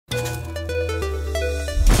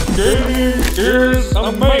Gaming is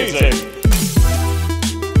amazing!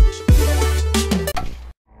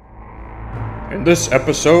 In this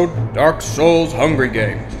episode, Dark Souls Hungry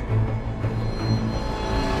Games.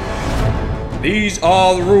 These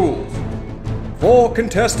are the rules. 4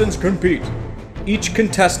 contestants compete. Each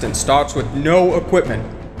contestant starts with no equipment.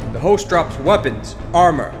 The host drops weapons,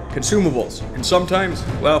 armor, consumables, and sometimes,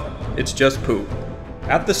 well, it's just poop.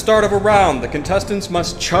 At the start of a round, the contestants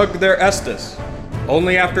must chug their Estus.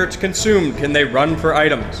 Only after it's consumed can they run for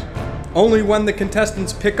items. Only when the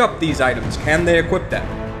contestants pick up these items can they equip them.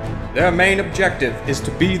 Their main objective is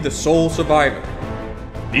to be the sole survivor.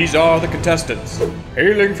 These are the contestants.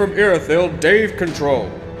 Hailing from Irithyll, DaveControl.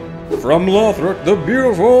 From Lothric, the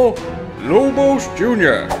beautiful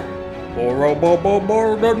LobosJr.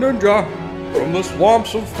 OroboroTheNinja. From the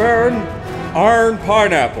swamps of Farron, Iron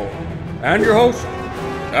Pineapple. And your host,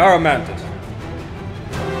 TerraMantis.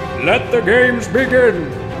 Let the games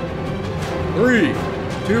begin! 3,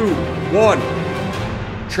 2, 1.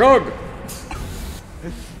 Chug!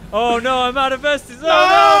 Oh no, I'm out of Estus!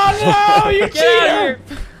 Oh no, you cheater!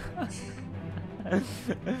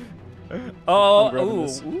 Oh, ooh.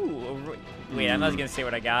 Wait, I'm not gonna say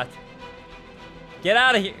what I got. Get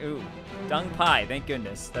out of here! Ooh, dung pie, thank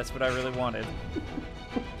goodness. That's what I really wanted.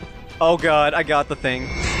 Oh god, I got the thing.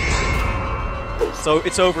 So,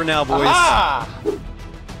 it's over now, boys. Ah!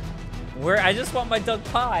 Where? I just want my dung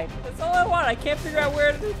pie. That's all I want. I can't figure out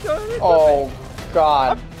where to go. Oh,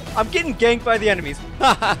 God. I'm getting ganked by the enemies.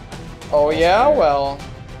 Oh yeah, well.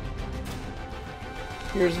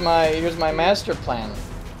 Here's my master plan.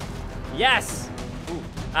 Yes. Ooh.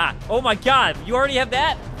 Ah. Oh my God. You already have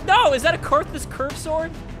that? No. Is that a Karthus curve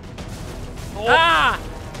sword? Oh. Ah.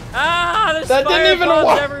 Ah. There's that didn't even fireballs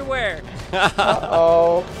work everywhere.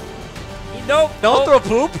 Uh-oh. Nope. Don't throw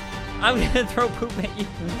poop. I'm gonna throw poop at you.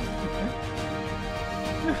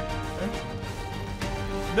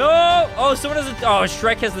 No! Oh, someone has a. Oh,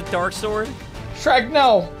 Shrek has the dark sword. Shrek,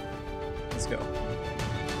 no. Let's go.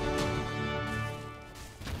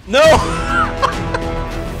 No!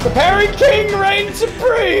 The Parry King reigns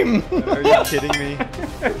supreme. Are you kidding me?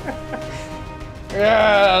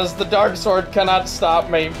 Yes, the dark sword cannot stop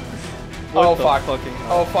me. Oh fuck!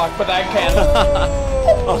 Oh fuck! But I can.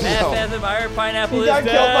 Oh no! Phantom Iron Pineapple He got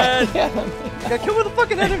is killed by dead. the enemy. You got killed with a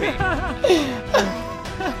fucking enemy.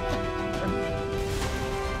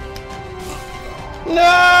 No!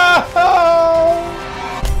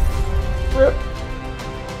 Rip.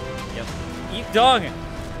 Yep. Eat dog.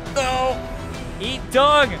 No. Eat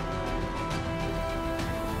dog.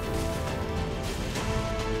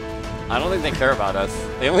 I don't think they care about us.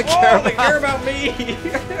 They only care about me.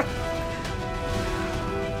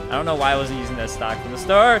 I don't know why I wasn't using that stock from the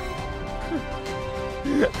start.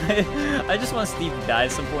 I just want Steve to die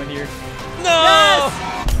at some point here. No!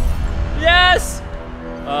 Yes! Yes!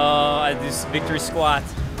 Oh, I do victory squat.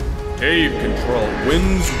 DaveControl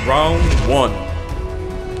wins round 1.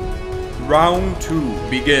 Round 2,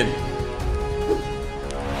 begin.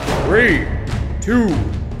 3, 2,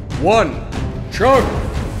 1, chug!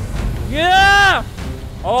 Yeah!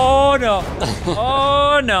 Oh no!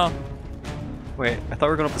 Oh no! Wait, I thought we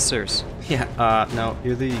were going up the stairs. Yeah, no,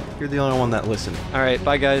 you're the only one that listened. Alright,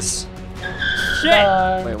 bye guys. Shit!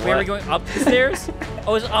 Wait, Wait, are we going up the stairs?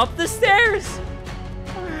 Oh, it's up the stairs?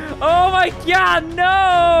 Oh my God,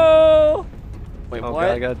 no! Wait, Oh what?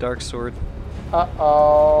 god, I got a dark sword.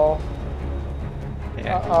 Uh-oh.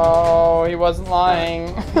 Yeah. Uh-oh, he wasn't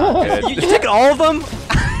lying. You taking all of them?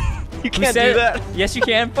 You can't do that. Yes, you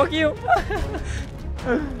can. Fuck you.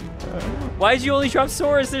 Why did you only drop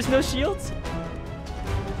swords? There's no shields?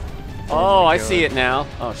 Oh, I see it now.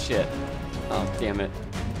 Oh, shit. Oh, damn it.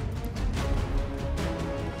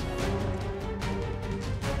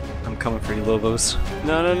 I'm coming for you, Lobos.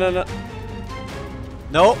 No, no, no, no.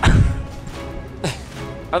 Nope.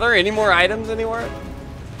 Are there any more items anywhere?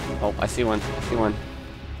 Oh, I see one. I see one.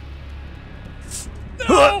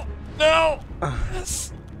 No! No!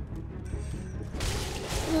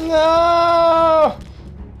 No!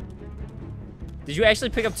 Did you actually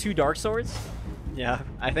pick up 2 dark swords? Yeah,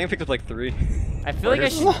 I think I picked up like 3. I feel like I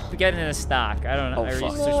should get in a stock. I don't know. Oh, I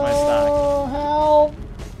fuck. researched my stock. Oh, help!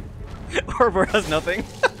 Orbor has nothing.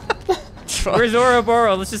 Where's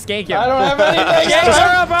Oroboro? Let's just gank him. I don't have anything. Gank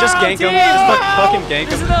Oroboro, Just gank him. team! Just fucking gank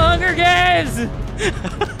This is him. the Hunger Games!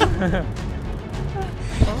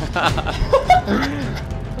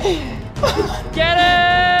 Get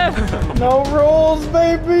him! No rules,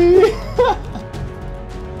 baby.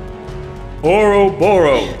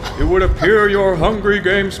 Oroboro, it would appear your Hungry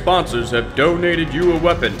Game sponsors have donated you a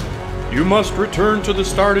weapon. You must return to the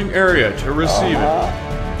starting area to receive it.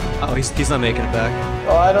 Oh, he's not making it back.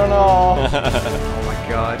 Oh, I don't know. Oh my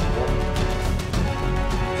god.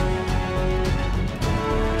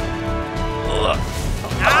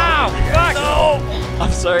 Ow! Fuck! No!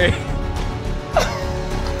 I'm sorry.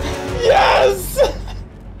 Yes!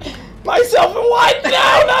 Myself and white!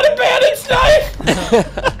 No, not a bandit's knife!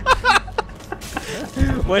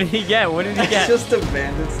 What did he get? What did he get? Just a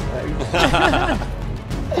bandit's knife.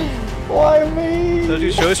 Why me? So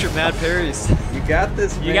dude, show us your mad parries. You got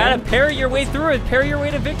this, man. You gotta parry your way through it. Parry your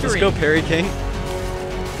way to victory. Let's go, Parry King.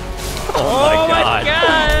 Oh my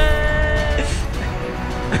god!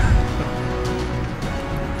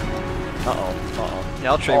 Uh-oh.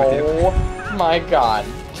 Yeah, I'll trade with you. Oh my god.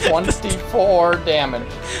 24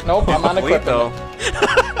 damage. Nope, I'm on Wait, equipment. though.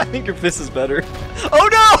 I think your fist is better. Oh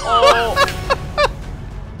no! Oh.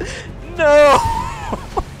 No!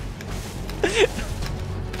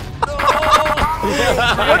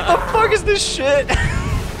 What the fuck is this shit?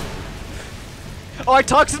 Oh, I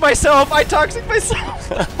toxic myself! I toxic myself!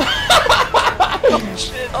 Oh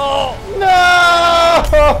shit! Oh! No!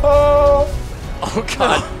 Oh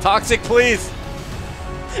god. Toxic, please.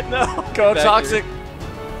 No! Go Back toxic. here.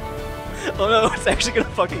 Oh no, it's actually gonna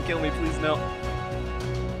fucking kill me, please no.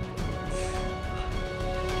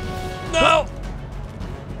 No.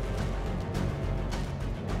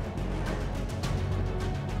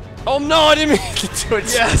 Oh no, I didn't mean to do it.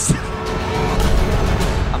 Yes!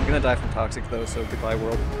 I'm gonna die from toxic though, so goodbye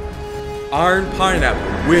world. Iron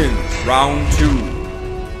Pineapple wins round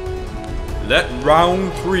 2. Let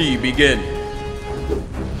round 3 begin.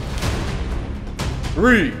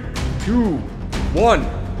 3, 2, 1,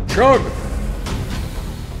 chug!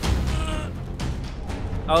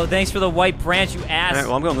 Oh, thanks for the white branch, you ass. Alright,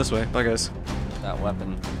 well I'm going this way. Bye guys. That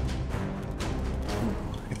weapon.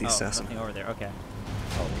 Get the assassin. Something over there. Okay.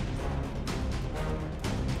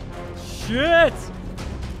 Shit!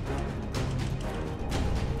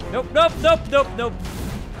 Nope, nope, nope, nope, nope.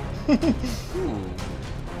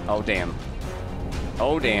 Oh damn.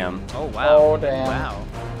 Oh damn. Oh wow. Oh, damn. Wow.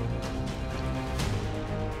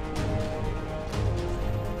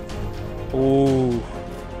 Ooh.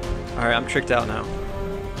 Alright, I'm tricked out now.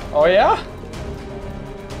 Oh yeah?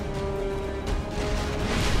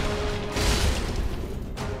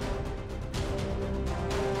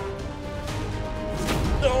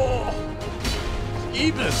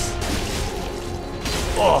 Ebus.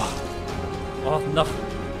 Oh no.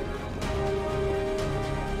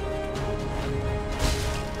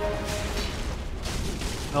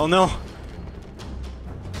 Oh no.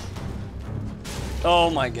 Oh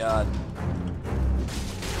my god.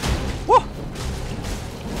 Whoa!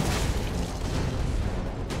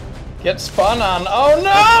 Get spun on. Oh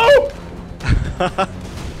no!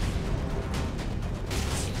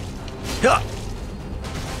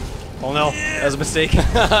 Oh no, that was a mistake. Oh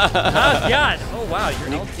god. Oh wow, you're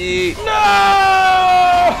Nikki.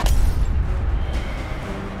 No!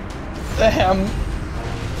 Damn.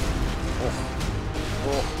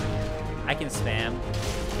 I can spam.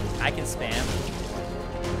 I can spam.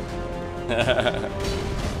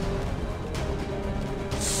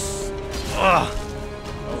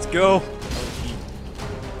 Let's go.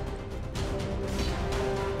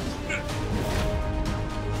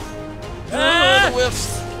 Ah!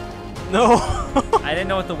 Whiffs. No. I didn't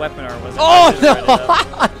know what the weapon art was. Oh no!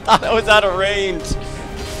 I thought I was out of range.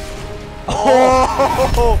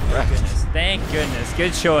 Oh! Goodness. Thank goodness.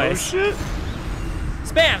 Good choice. Shit.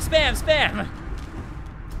 Spam, spam, spam.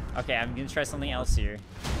 Okay, I'm gonna try something else here.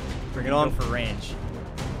 Bring it Go on. for range.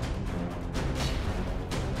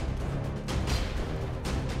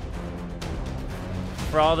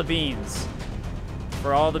 For all the beans.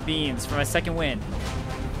 For all the beans. For my second win.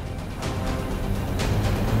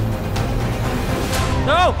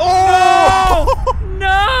 No! Oh!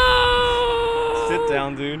 No! Sit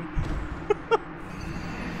down, dude.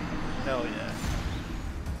 Hell yeah.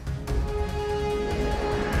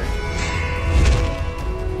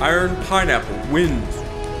 Iron Pineapple wins.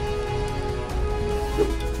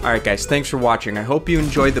 Alright guys, thanks for watching. I hope you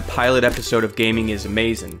enjoyed the pilot episode of Gaming is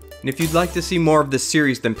Amazing. And if you'd like to see more of this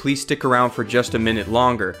series, then please stick around for just a minute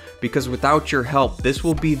longer, because without your help, this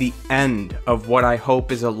will be the end of what I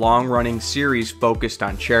hope is a long-running series focused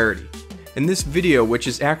on charity. And this video, which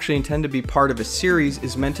is actually intended to be part of a series,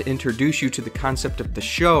 is meant to introduce you to the concept of the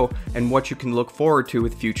show and what you can look forward to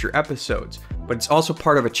with future episodes. But it's also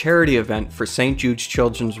part of a charity event for St. Jude's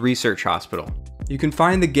Children's Research Hospital. You can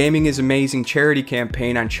find the Gaming is Amazing charity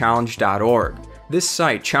campaign on challenge.org. This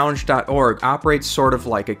site, challenge.org, operates sort of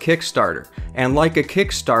like a Kickstarter. And like a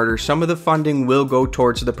Kickstarter, some of the funding will go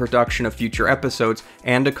towards the production of future episodes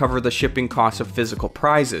and to cover the shipping costs of physical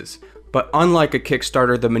prizes. But unlike a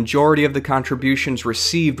Kickstarter, the majority of the contributions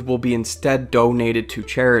received will be instead donated to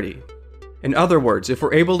charity. In other words, if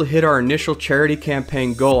we're able to hit our initial charity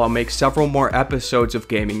campaign goal, I'll make several more episodes of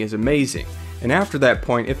Gaming is Amazing. And after that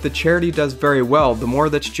point, if the charity does very well, the more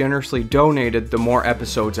that's generously donated, the more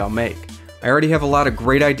episodes I'll make. I already have a lot of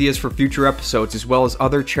great ideas for future episodes, as well as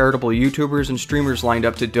other charitable YouTubers and streamers lined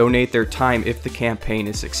up to donate their time if the campaign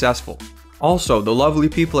is successful. Also, the lovely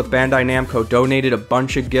people at Bandai Namco donated a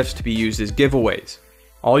bunch of gifts to be used as giveaways.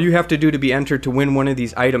 All you have to do to be entered to win one of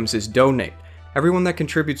these items is donate. Everyone that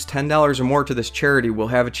contributes $10 or more to this charity will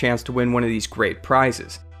have a chance to win one of these great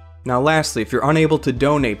prizes. Now lastly, if you're unable to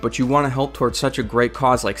donate but you want to help towards such a great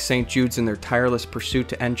cause like St. Jude's in their tireless pursuit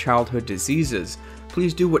to end childhood diseases,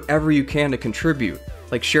 please do whatever you can to contribute.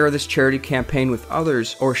 Like share this charity campaign with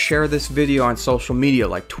others, or share this video on social media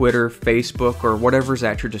like Twitter, Facebook, or whatever's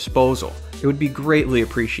at your disposal. It would be greatly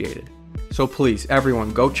appreciated. So please,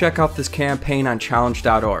 everyone, go check out this campaign on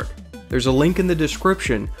challenge.org. There's a link in the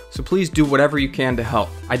description, so please do whatever you can to help.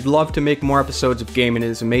 I'd love to make more episodes of Gaming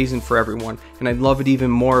is Amazing for everyone, and I'd love it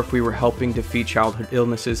even more if we were helping defeat childhood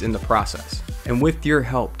illnesses in the process. And with your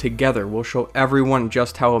help, together we'll show everyone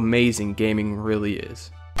just how amazing gaming really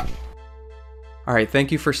is. Alright,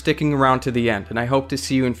 thank you for sticking around to the end, and I hope to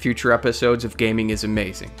see you in future episodes of Gaming is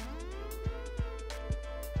Amazing.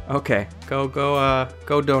 Okay,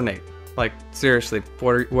 go donate. Like, seriously,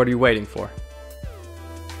 what are you waiting for?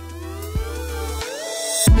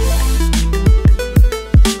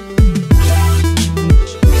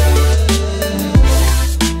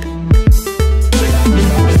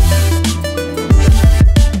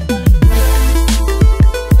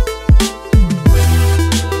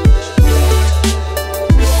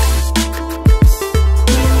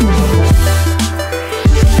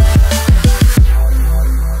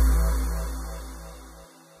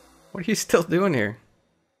 What are you still doing here?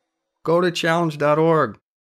 Go to challenge.org.